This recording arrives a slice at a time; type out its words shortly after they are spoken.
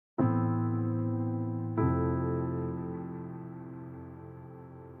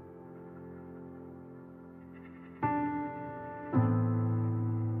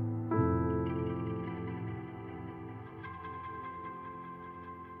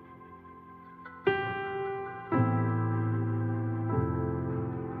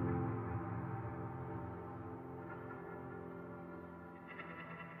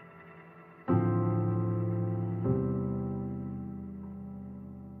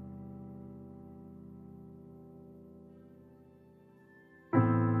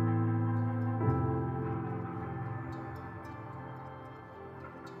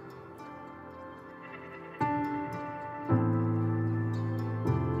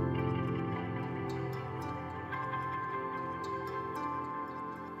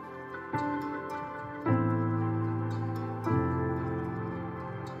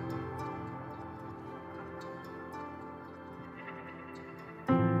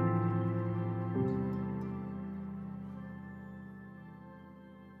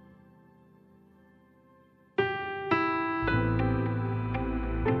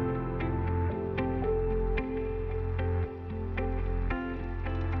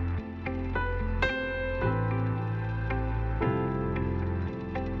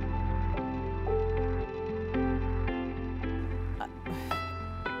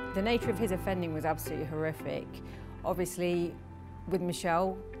The nature of his offending was absolutely horrific. Obviously, with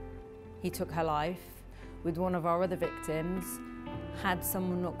Michelle, he took her life. With one of our other victims, had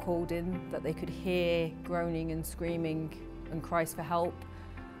someone not called in that they could hear groaning and screaming and cries for help,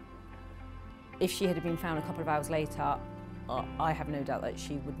 if she had been found a couple of hours later, I have no doubt that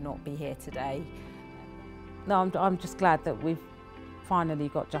she would not be here today. No, I'm just glad that we've finally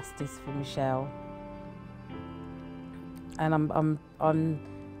got justice for Michelle, and I'm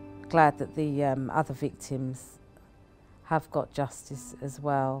glad that the other victims have got justice as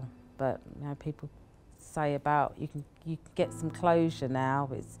well. But you know, people say about you can get some closure now.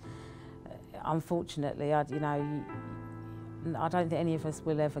 It's unfortunately, I don't think any of us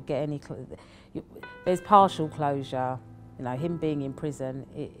will ever get any. There's partial closure. You know, him being in prison,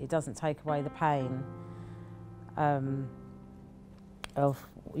 it doesn't take away the pain of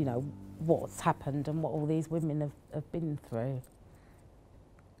what's happened and what all these women have been through.